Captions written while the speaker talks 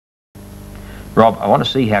Rob, I want to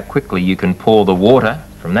see how quickly you can pour the water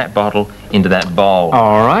from that bottle into that bowl.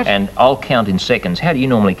 All right. And I'll count in seconds. How do you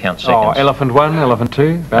normally count seconds? Oh, elephant 1, elephant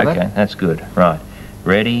 2. Okay, that's good. Right.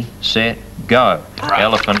 Ready, set, go.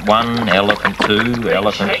 Elephant 1, elephant 2,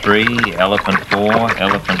 elephant 3, elephant 4,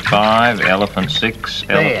 elephant 5, elephant 6,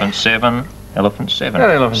 elephant 7, elephant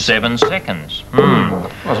 7. 7 seconds.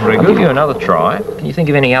 Wasn't very I'll good. give you another try. Can you think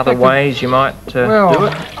of any other ways you might do it?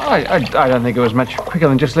 I don't think it was much quicker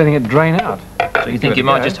than just letting it drain out. So you think you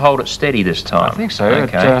might just hold it steady this time? I think so.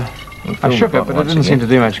 Okay. I shook it, but it didn't seem to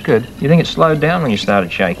do much good. You think it slowed down when you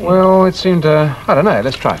started shaking? Well, it seemed to... I don't know.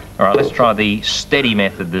 Let's try. All right, let's try the steady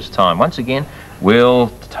method this time. Once again, we'll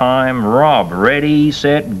time Rob. Ready,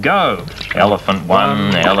 set, go. Elephant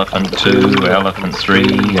 1, elephant 2, elephant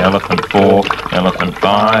 3, elephant 4, elephant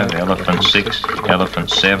 5, elephant 6, elephant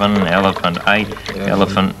 7, elephant 8,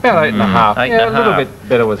 elephant... About 8.5. Yeah, a little bit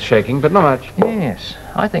better with shaking, but not much. Yes,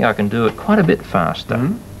 I think I can do it quite a bit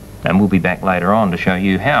faster. And we'll be back later on to show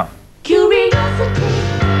you how. Curiosity.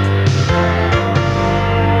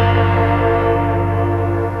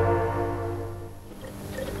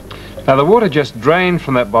 Now, the water just drained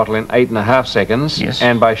from that bottle in 8.5 seconds. Yes.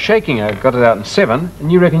 And by shaking I got it out in 7,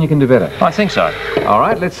 and you reckon you can do better? I think so. All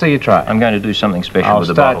right, let's see you try. I'm going to do something special I'll with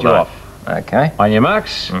the start bottle, you though. off. Okay. On your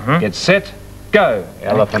marks, get set, go.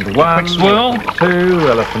 Elephant 1, Quick swirl. elephant 2,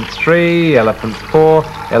 elephant 3, elephant 4,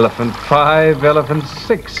 elephant 5, elephant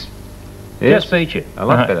 6. Yes, Just beat you. a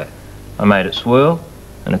lot better. I made it swirl,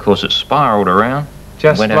 and of course it spiraled around.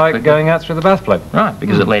 Just went out like quickly. going out through the bath plug. Right,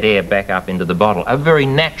 because it let air back up into the bottle. A very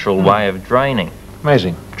natural way of draining.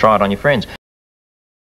 Amazing. Try it on your friends.